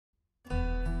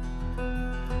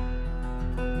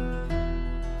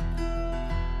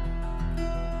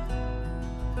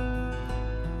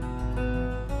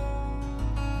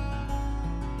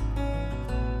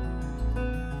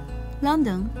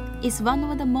London is one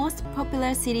of the most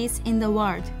popular cities in the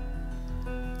world.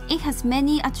 It has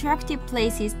many attractive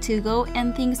places to go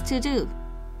and things to do,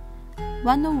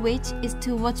 one of which is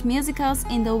to watch musicals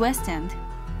in the West End.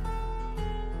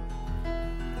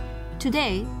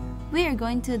 Today, we are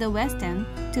going to the West End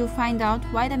to find out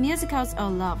why the musicals are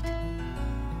loved.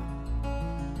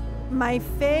 My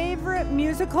favorite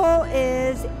musical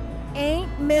is Ain't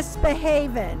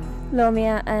Misbehavin'.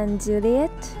 Romeo and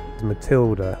Juliet.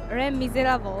 Matilda. Les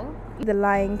Miserables. The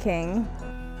Lion King.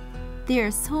 There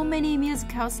are so many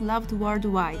musicals loved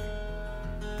worldwide.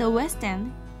 The West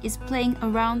End is playing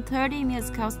around 30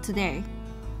 musicals today.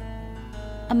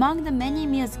 Among the many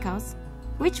musicals,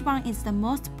 which one is the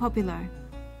most popular?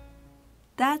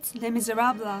 That's Les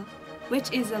Miserables,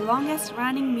 which is the longest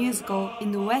running musical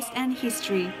in the West End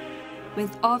history,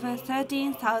 with over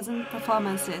 13,000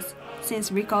 performances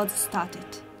since records started.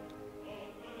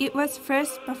 It was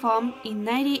first performed in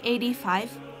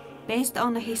 1985, based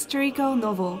on a historical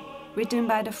novel written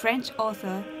by the French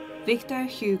author Victor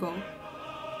Hugo.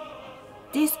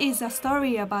 This is a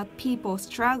story about people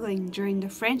struggling during the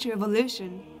French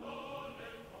Revolution.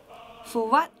 For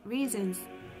what reasons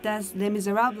does Les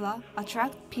Miserables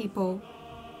attract people?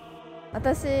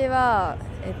 私は、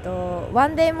ワ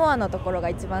ンデイモアのところが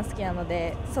一番好きなの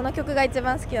で、その曲が一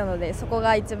番好きなので、そこ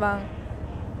が一番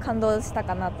感動した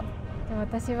かなと。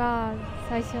私は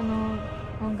最初の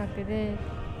音楽で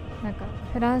なんか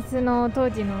フランスの当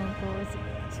時の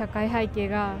社会背景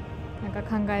がなんか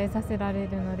考えさせられ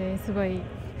るのですごい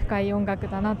深い音楽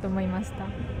だなと思いました。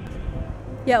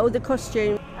Yeah, or the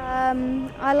costume.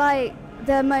 I like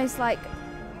the most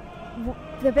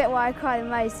the bit where I cry the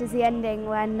most is the ending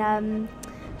when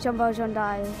Jean Valjean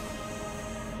dies.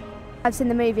 I've seen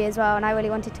the movie as well and I really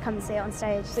wanted to come and see it on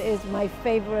stage. It is my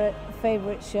favorite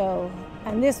show,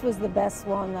 and this was the best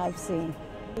one I've seen.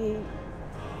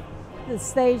 The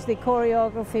stage, the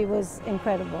choreography was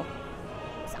incredible.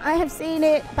 I have seen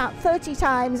it about 30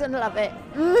 times and love it.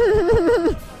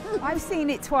 I've seen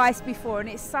it twice before and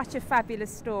it's such a fabulous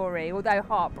story, although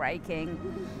heartbreaking.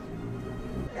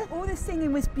 All the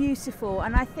singing was beautiful,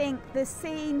 and I think the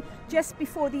scene just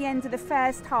before the end of the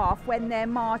first half when they're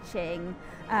marching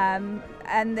and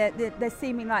they're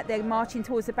seeming like they're marching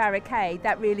towards the barricade,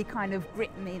 that really kind of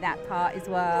gripped me, that part as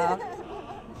well.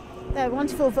 They're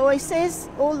wonderful voices,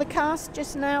 all the cast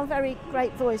just now, very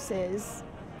great voices.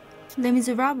 Les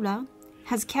Miserables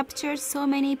has captured so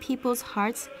many people's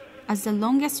hearts as the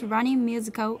longest running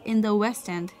musical in the West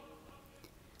End.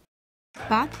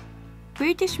 But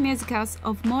British musicals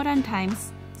of modern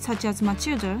times, such as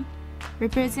Matilda,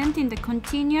 representing the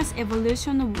continuous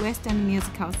evolution of West End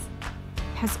musicals,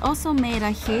 has also made a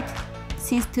hit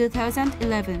since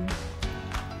 2011.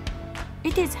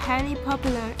 It is highly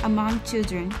popular among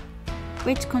children,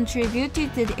 which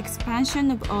contributed to the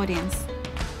expansion of audience.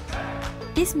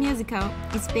 This musical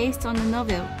is based on a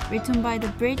novel written by the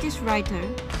British writer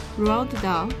Roald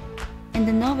Dahl, and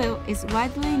the novel is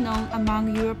widely known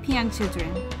among European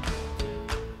children.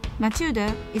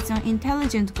 Matilda is an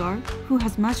intelligent girl who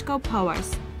has magical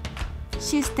powers.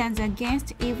 She stands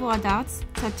against evil adults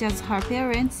such as her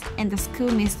parents and the school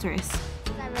mistress.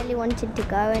 I really wanted to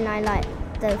go and I liked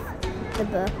the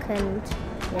book and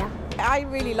yeah. I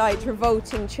really liked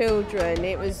Revolting Children.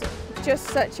 It was just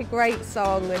such a great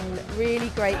song and really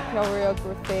great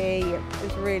choreography. It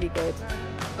was really good.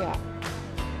 Yeah.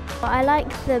 I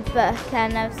liked the book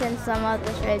and I've seen some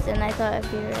other shows and I thought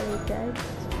it'd be really good.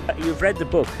 You've read the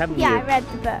book, haven't you? Yeah, I read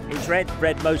the book. He's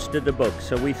read most of the book,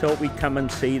 so we thought we'd come and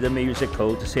see the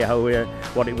musical to see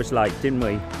what it was like, didn't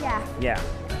we? Yeah. Yeah.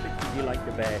 Which did you like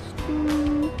the best?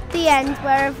 The end,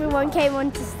 where everyone came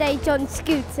onto stage on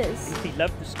scooters. He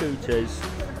loved the scooters.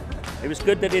 It was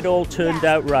good that it all turned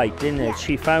out right, didn't it? Yeah.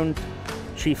 She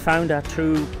found her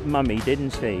true mummy,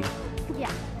 didn't she?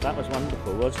 Yeah. That was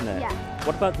wonderful, wasn't it? Yeah.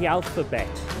 What about the alphabet?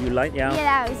 You like the alphabet?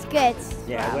 Yeah, that was good.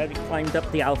 Yeah, where he climbed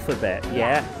up the alphabet.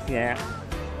 Yeah.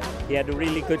 You had a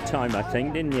really good time, I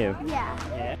think, didn't you?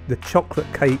 Yeah. The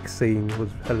chocolate cake scene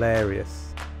was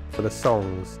hilarious. For the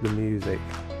songs, the music,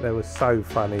 they were so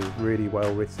funny, really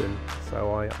well written,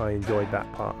 so I enjoyed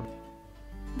that part.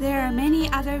 There are many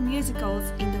other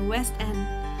musicals in the West End.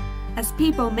 As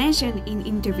people mention in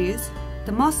interviews,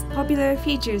 the most popular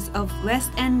features of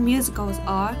West End musicals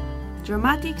are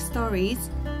dramatic stories,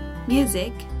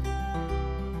 music,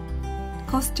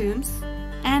 costumes,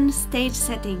 and stage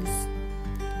settings.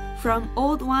 From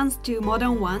old ones to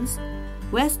modern ones,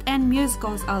 West End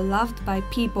musicals are loved by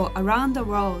people around the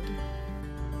world.